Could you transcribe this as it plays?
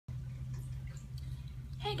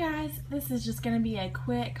Hey guys, this is just going to be a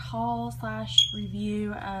quick haul slash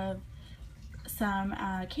review of some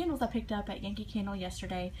candles I picked up at Yankee Candle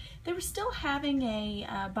yesterday. They were still having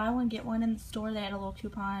a buy one get one in the store. They had a little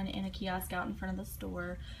coupon in a kiosk out in front of the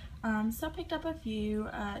store. So I picked up a few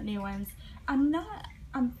new ones.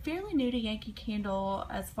 I'm fairly new to Yankee Candle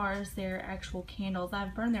as far as their actual candles.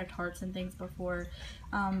 I've burned their tarts and things before,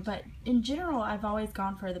 but in general I've always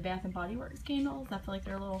gone for the Bath and Body Works candles. I feel like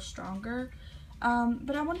they're a little stronger.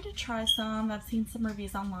 But I wanted to try some. I've seen some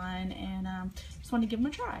reviews online and just wanted to give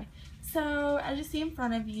them a try. So as you see in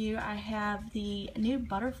front of you, I have the new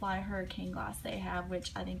butterfly hurricane glass they have,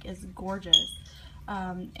 which I think is gorgeous.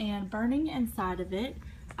 And burning inside of it,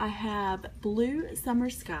 I have blue summer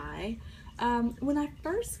sky. When I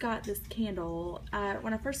first got this candle,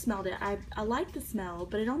 when I first smelled it, I liked the smell,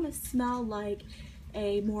 but it almost smelled like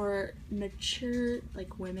a more mature,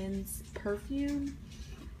 like women's perfume.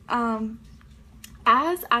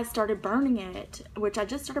 As I started burning it, which I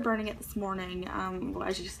just started burning it this morning, well,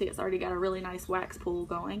 as you see, it's already got a really nice wax pool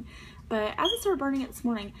going, but as I started burning it this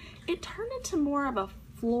morning, it turned into more of a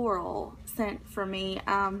floral scent for me.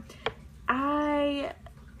 I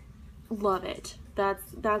love it.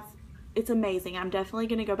 It's amazing. I'm definitely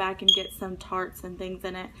going to go back and get some tarts and things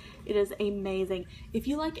in it. It is amazing. If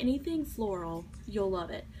you like anything floral, you'll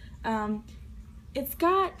love it.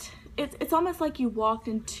 It's almost like you walked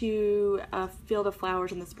into a field of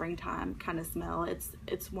flowers in the springtime kind of smell.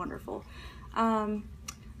 It's wonderful.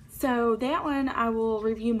 So that one I will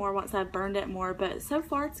review more once I've burned it more, but so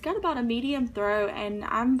far it's got about a medium throw, and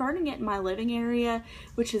I'm burning it in my living area,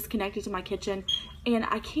 which is connected to my kitchen, and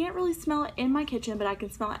I can't really smell it in my kitchen, but I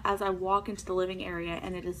can smell it as I walk into the living area,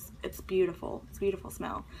 and it's beautiful. It's a beautiful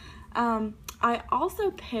smell. I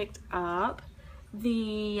also picked up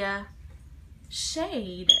the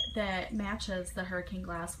shade that matches the hurricane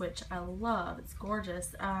glass, which I love. It's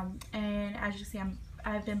gorgeous. And as you see,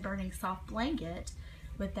 I've been burning Soft Blanket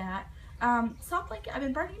with that. Soft Blanket I've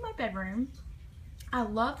been burning in my bedroom. I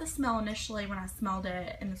love the smell initially when I smelled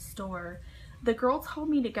it in the store. The girl told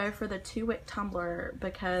me to go for the 2-wick tumbler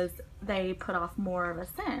because they put off more of a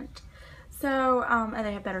scent. So, and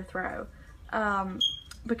they have better throw.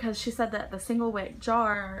 Because she said that the single wick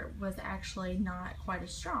jar was actually not quite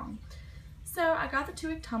as strong. So I got the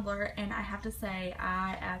 2-wick tumbler, and I have to say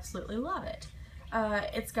I absolutely love it.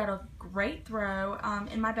 It's got a great throw.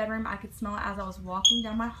 In my bedroom, I could smell it as I was walking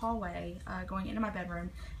down my hallway going into my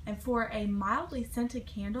bedroom. And for a mildly scented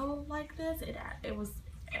candle like this, it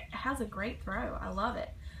has a great throw. I love it.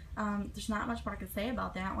 There's not much more I can say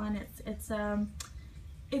about that one.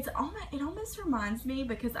 It almost reminds me,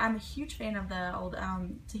 because I'm a huge fan of the old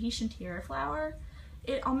Tahitian tiara flower.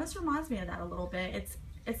 It almost reminds me of that a little bit.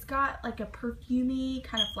 It's got like a perfumey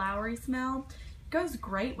kind of flowery smell. It goes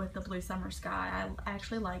great with the blue summer sky. I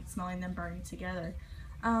actually like smelling them burning together.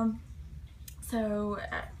 So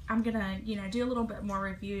I'm gonna, do a little bit more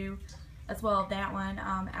review as well of that one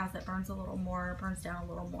as it burns down a little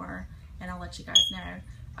more, and I'll let you guys know.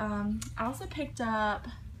 I also picked up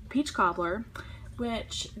peach cobbler,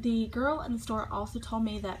 which the girl in the store also told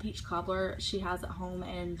me that peach cobbler she has at home,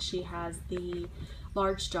 and she has the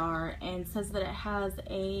large jar and says that it has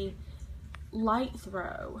a light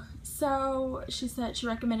throw. So she said she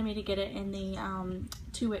recommended me to get it in the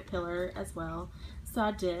 2-wick pillar as well. So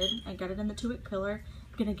I did. I got it in the 2-wick pillar.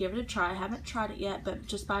 I'm gonna give it a try. I haven't tried it yet, but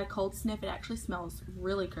just by a cold sniff, it actually smells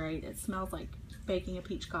really great. It smells like baking a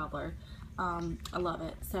peach cobbler. I love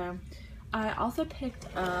it. So I also picked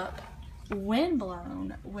up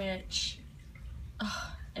Windblown, which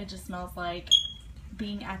it just smells like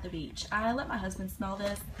being at the beach. I let my husband smell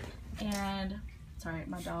this, and sorry,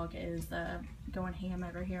 my dog is going ham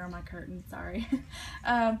over here on my curtain, sorry.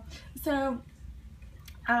 So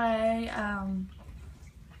I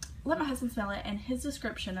let my husband smell it, and his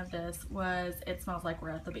description of this was, it smells like we're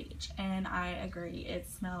at the beach, and I agree. It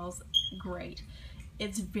smells great.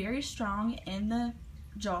 It's very strong in the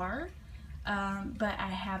jar, but I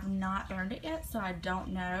have not burned it yet, so I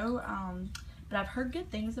don't know. But I've heard good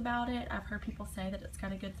things about it. I've heard people say that it's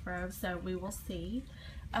got a good throw, so we will see.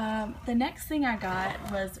 The next thing I got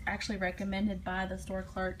was actually recommended by the store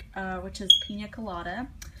clerk, which is Pina Colada.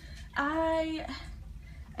 I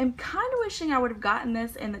am kind of wishing I would have gotten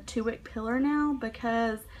this in the 2-wick pillar now,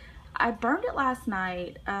 because I burned it last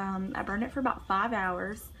night. I burned it for about 5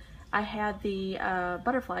 hours. I had the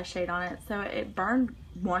butterfly shade on it, so it burned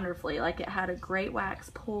wonderfully. Like, it had a great wax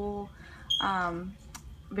pull,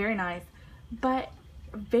 very nice, but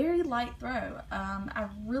very light throw. I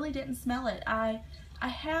really didn't smell it. I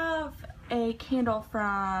have a candle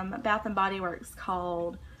from Bath and Body Works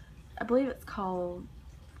called, I believe it's called,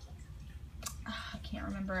 I can't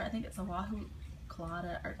remember. I think it's a Wahoo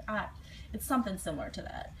Colada, or it's something similar to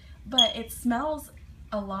that. But it smells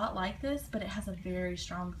a lot like this, but it has a very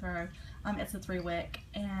strong throw. It's a 3-wick,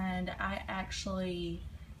 and I actually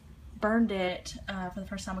burned it for the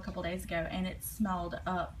first time a couple days ago, and it smelled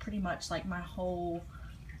up pretty much like my whole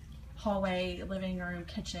hallway, living room,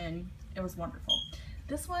 kitchen. It was wonderful.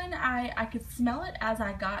 This one, I could smell it as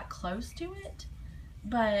I got close to it,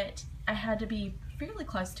 but I had to be fairly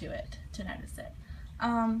close to it to notice it.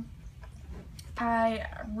 I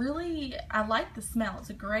like the smell. It's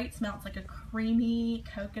a great smell. It's like a creamy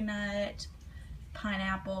coconut,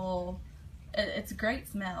 pineapple. It's a great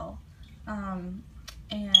smell. And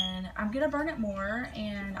I'm gonna burn it more,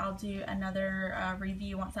 and I'll do another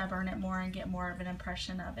review once I burn it more and get more of an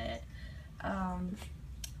impression of it.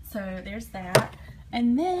 So there's that.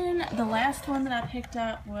 And then the last one that I picked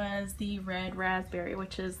up was the red raspberry,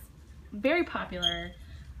 which is very popular.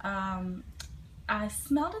 I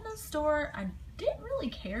smelled it in the store. I didn't really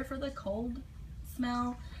care for the cold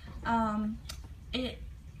smell. It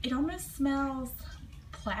almost smells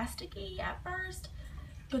plasticky at first,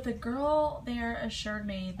 but the girl there assured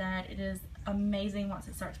me that it is amazing once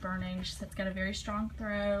it starts burning. She said it's got a very strong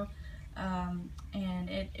throw, and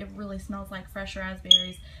it really smells like fresh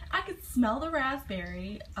raspberries. I could smell the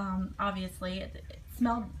raspberry, obviously. It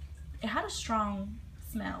had a strong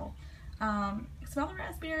smell. Smell the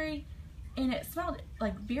raspberry, and it smelled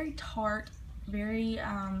like very tart, very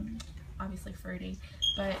obviously fruity,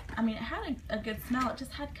 but I mean, it had a good smell. It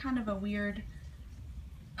just had kind of a weird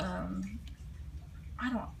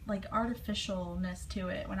artificialness to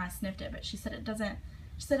it when I sniffed it. But she said it doesn't.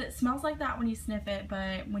 She said it smells like that when you sniff it,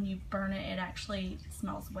 but when you burn it, it actually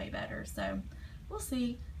smells way better. So we'll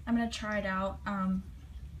see. I'm gonna try it out. I'm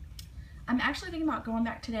actually thinking about going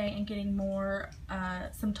back today and getting more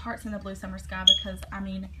some tarts in the Blue Summer Sky, because I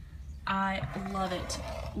mean, I love it.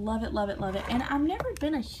 Love it, love it, love it. And I've never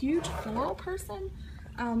been a huge floral person,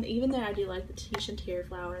 even though I do like the Tiche and Terry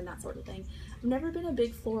flower and that sort of thing. I've never been a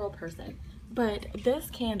big floral person, but this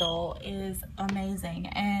candle is amazing,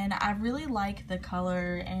 and I really like the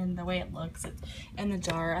color and the way it looks in the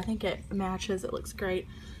jar. I think it matches. It looks great.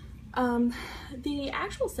 The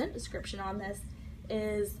actual scent description on this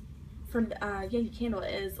is from Yankee Candle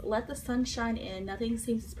is, "Let the sun shine in. Nothing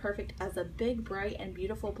seems as perfect as a big, bright, and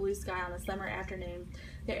beautiful blue sky on a summer afternoon.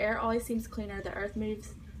 The air always seems cleaner. The earth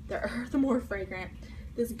more fragrant.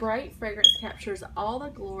 This bright fragrance captures all the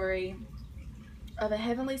glory of a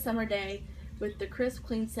heavenly summer day, with the crisp,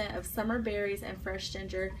 clean scent of summer berries and fresh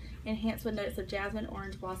ginger, enhanced with notes of jasmine,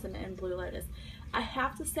 orange blossom, and blue lotus." I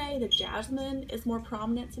have to say the jasmine is more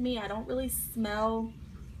prominent to me. I don't really smell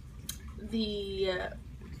the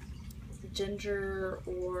ginger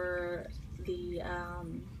or the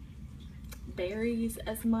berries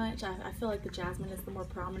as much. I feel like the jasmine is the more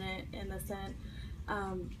prominent in the scent.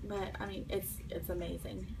 But I mean, it's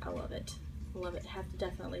amazing. I love it. I love it. Have to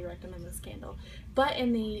definitely recommend this candle, but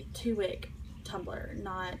in the 2-wick tumbler,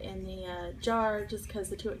 not in the jar, just because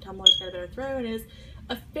the 2-wick tumbler's got a better throw and is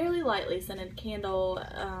a fairly lightly scented candle.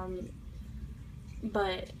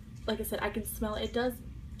 But like I said, I can smell it. It does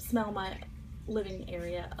smell my living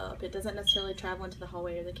area up. It doesn't necessarily travel into the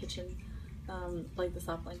hallway or the kitchen like the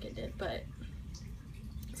soft blanket did, but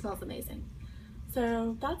it smells amazing.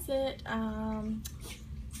 So that's it.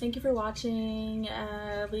 Thank you for watching.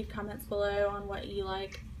 Leave comments below on what you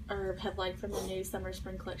like or have liked from the new summer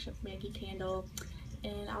spring collection from Yankee Candle,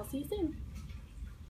 and I'll see you soon.